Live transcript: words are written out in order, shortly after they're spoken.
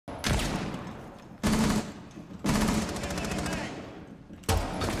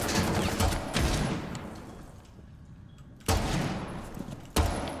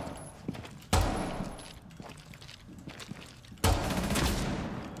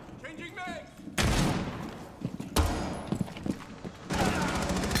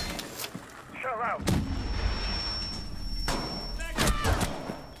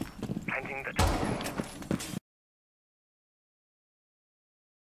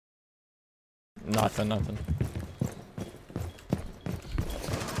Nothing, nothing.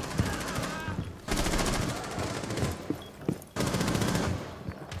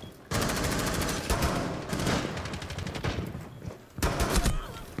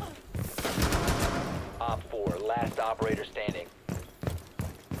 Op 4, last operator standing.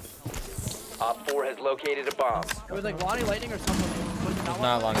 Op 4 has located a bomb. It was like Lonnie Lightning or someone. Was it It's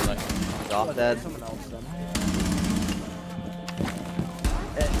not Lonnie Lightning. He's off dead. Someone else then.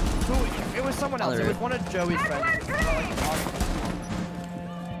 It was someone else. It was one of Joey's friends.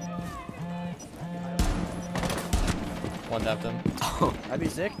 One tapped him. That'd be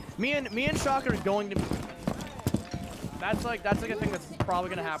sick. Me and Shawk are going to. That's like a thing that's probably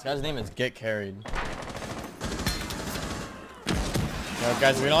gonna happen. This guy's name is Get Carried. No,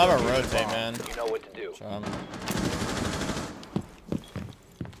 guys, we don't have a rotate, man. You know what to do.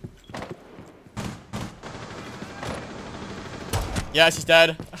 Yes, he's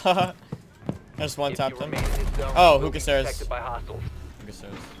dead. I just one tapped him. Oh, hookah stairs. Hookah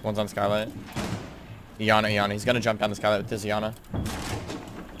stairs. One's on skylight. Iana. He's gonna jump down the skylight with this Iana.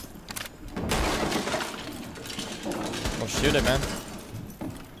 Well, shoot it, man.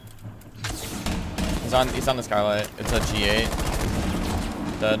 He's on the skylight. It's a G8.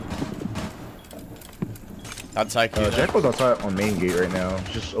 Dead. That's psycho. Jackal's outside on main gate right now.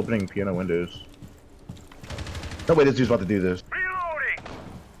 Just opening piano windows. No way, this dude's about to do this.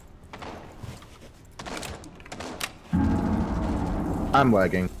 I'm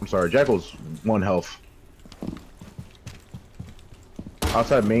lagging. I'm sorry. Jackal's 1 health.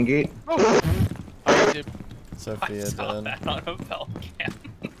 Outside main gate. Sophia dead. That on a fell cam.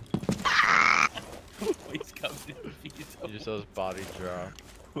 Please come to the visa. You just saw his body drop.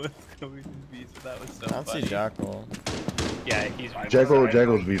 What's coming to the visa? That was so I don't see Jackal. Yeah, he's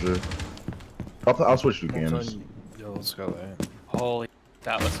Jackal's visa. I'll switch to cams. Yo, let's go there. Holy,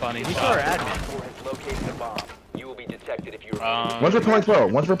 that was funny. He's our admin. Op 4 has located a bomb. You will be detected if you One's repelling spiral.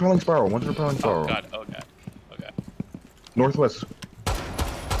 One's repelling spiral. One's repelling spiral. Oh god, oh god. Okay. Northwest.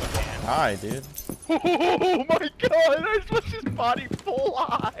 Hi, dude. Oh my god! I just watched his body full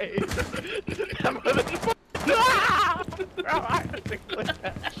eyes.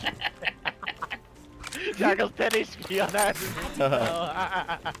 Jackal's 10 HP on that.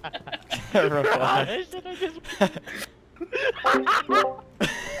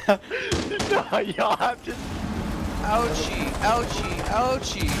 No, y'all have to. Ouchie, ouchie,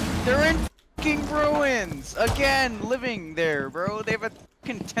 ouchie. They're in fucking ruins. Again, living there, bro. They have a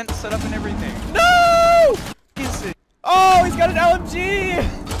fucking tent set up and everything. No! Is it? Oh, he's got an LMG!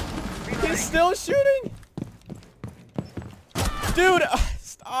 He's still shooting! Dude,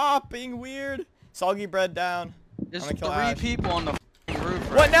 stop being weird. Soggy bread down. There's I'm 3 gonna kill Ash. people on the fucking roof.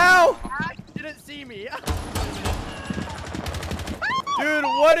 What Right now? Ash didn't see me. Dude,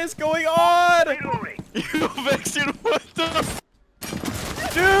 what is going on? You vexed what the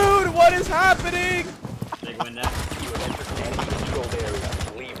Dude, what is happening? You have entered an controlled area.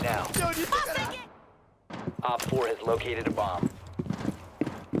 Leave now. Op 4 has located a bomb.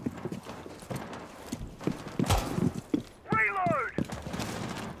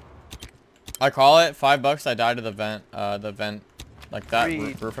 I call it $5. I died to the vent. Like that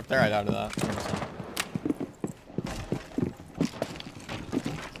Reed. roof up there. I died to that. 100%.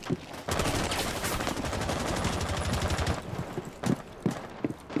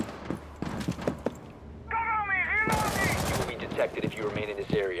 You will be detected if you remain in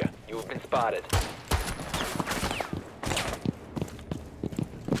this area. You have been spotted.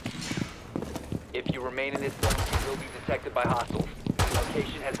 If you remain in this zone, you will be detected by hostiles. Your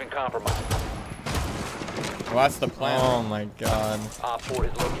location has been compromised. Well, that's the plan. Oh my god. Op 4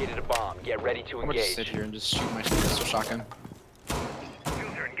 has located a bomb. Get ready to I'm gonna just engage. sit here and just shoot my pistol shotgun.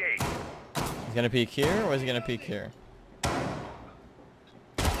 He's gonna peek here, or is he gonna peek here?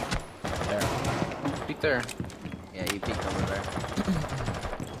 There. Peek there. Yeah, you peeked over there.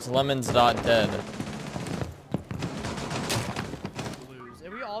 It's Lemon's not dead. Lose.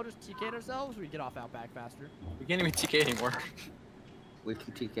 If we all just TK'd ourselves, we get off Outback faster. We can't even TK anymore. We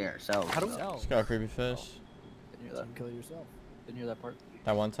can TK ourselves. How do we? So, Just got a creepy fish. Didn't hear you that. can kill yourself. Didn't hear that part.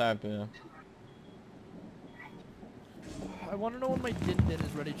 That one tap, yeah. I want to know when my din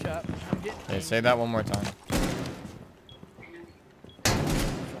is ready, chat. I'm getting. Okay, say that one more time.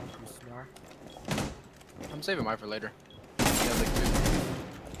 I'm saving mine for later. Yeah, like, dude.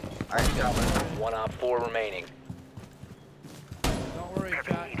 I already got one. One Op 4 remaining. Don't worry,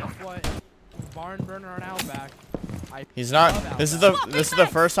 chat. Guess what? Barn burner on Outback. He's not. This is the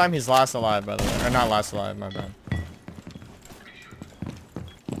first time he's last alive, by the way, or not last alive. My bad.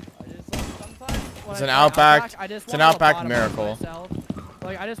 It's an Outback. It's an Outback miracle. Like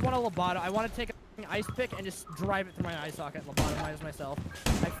Like, I just want to lobotomize. I want to take a ice pick and just drive it through my eye socket and lobotomize myself.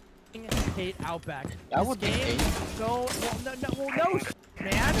 I f***ing hate Outback. That would be game hate. so no,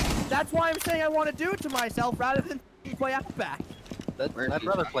 man. That's why I'm saying I want to do it to myself rather than play Outback. I'd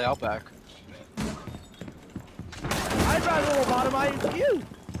rather play Outback. I'd rather lobotomize you.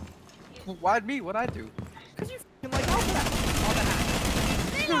 Why'd me? What'd I do? Cause you f***ing like Outback. All that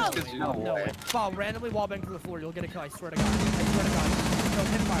happens. No No way. Bob, randomly wallbang through the floor. You'll get a kill. I swear to God. I swear to God. No,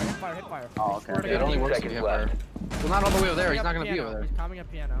 hit fire. Oh, okay. Yeah, it only works if you hit fire. Well, not all the way over there. He's not gonna be over there. He's coming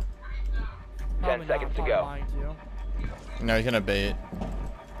up piano. 10 seconds to go. No, he's gonna bait.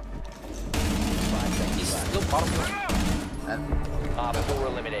 He's still bottom. Op 4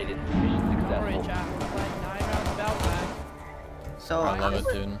 eliminated. Mission Don't worry, successful. chat. We're playing 9 rounds of Outback. So, I love it,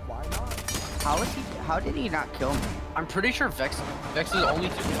 dude. Why not? how did he not kill me? I'm pretty sure Vex is only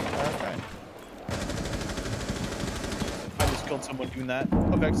 2. Okay. I just killed someone doing that.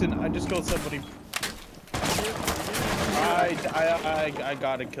 Oh, Vexen, I just killed somebody. I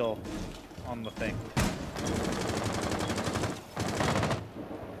got a kill on the thing.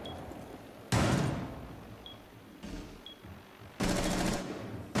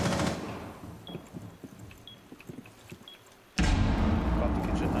 About the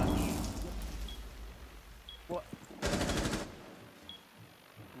kitchen hatch. What?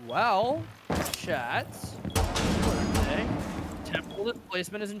 Well, chat. Okay. Temple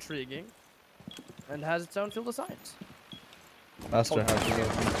displacement is intriguing and has its own field of science. Master has to go.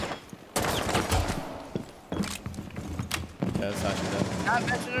 Yeah, it's actually dead.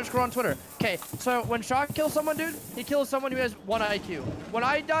 @Mention_on Twitter. Okay, so when Shawk kills someone, dude, he kills someone who has 1 IQ. When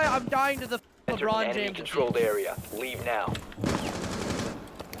I die, I'm dying to the Enter an LeBron enemy James. controlled area. Leave now.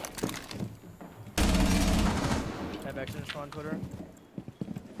 @Mention_on Twitter.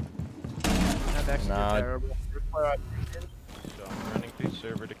 @Mention Nah. terrible. So I'm running through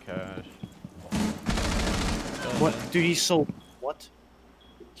server to cache. What? Dude, he's so... What?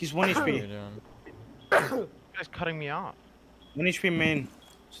 He's 1 What are you HP. doing? You guys cutting me off. 1 HP main.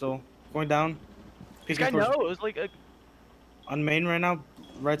 Still. Going down. This guy knows. It was like a... On main right now.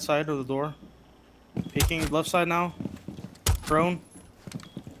 Right side of the door. Peeking. Left side now. Prone.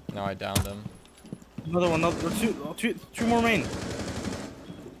 No, I downed him. Another one. Another, two more main.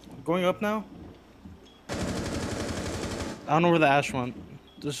 Going up now. I don't know where the Ash went.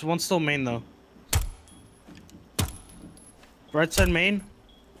 There's one still main though. Right side main.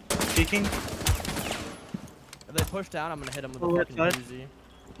 Peeking. If they push down, I'm gonna hit him with Oh, a right fucking side. Uzi.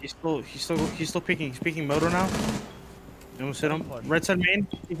 He's still peeking. He's peeking motor now. Almost hit him. Push. Right side main.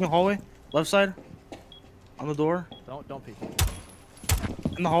 Peeking hallway. Left side. On the door. Don't peek.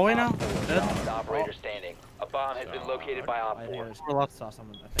 In the hallway now. Op 4 Dead. last operator standing. A bomb has been located by Op I 4. saw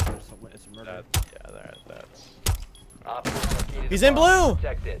someone. I think it's a murder. That's... Op 4 located He's a in bomb. blue!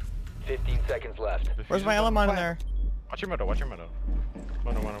 Protect it. 15 seconds left. Where's my element in there? Watch your moto, watch your moto.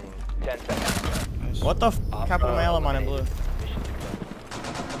 Moto. 10 seconds. What the f*** happened to my element in blue? Mission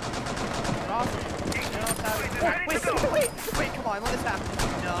successful. Wait, come on, let this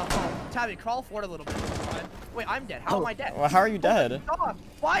happen. No, Tabby, crawl forward a little bit. Wait, I'm dead. How am I dead? Well, how are you dead?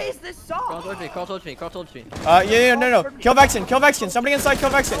 Why is this soft? Crawl towards me. Yeah, no. Kill Vexian. Somebody inside, kill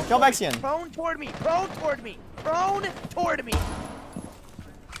Vexian. Prone toward me.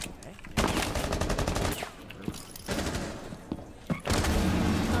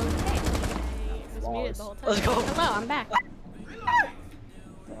 Muted the whole time. Let's go. Hello, I'm back.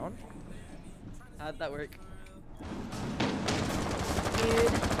 How'd that work?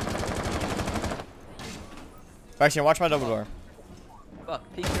 Dude. Vexian, watch my double door. Buck,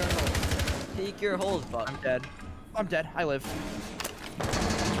 peek your holes. Peek your holes, Buck. I'm dead. I live.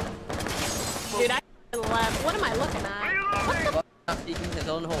 Dude, I left. What am I looking at? Buck not peeking his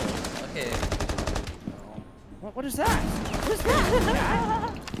own holes. Okay. What is that? What is that?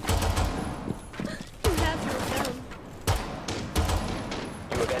 That's so dumb.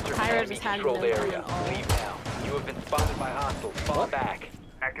 You have entered Pyro enemy just had controlled no area. control. Leave now. You have been spotted by hostiles. Fall back.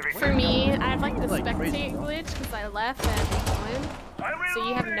 For me, I have like the Like crazy. spectate glitch because I left and won. So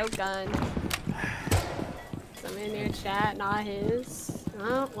you have no gun. So I'm in your chat, not his.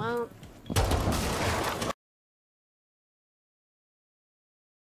 Oh, well.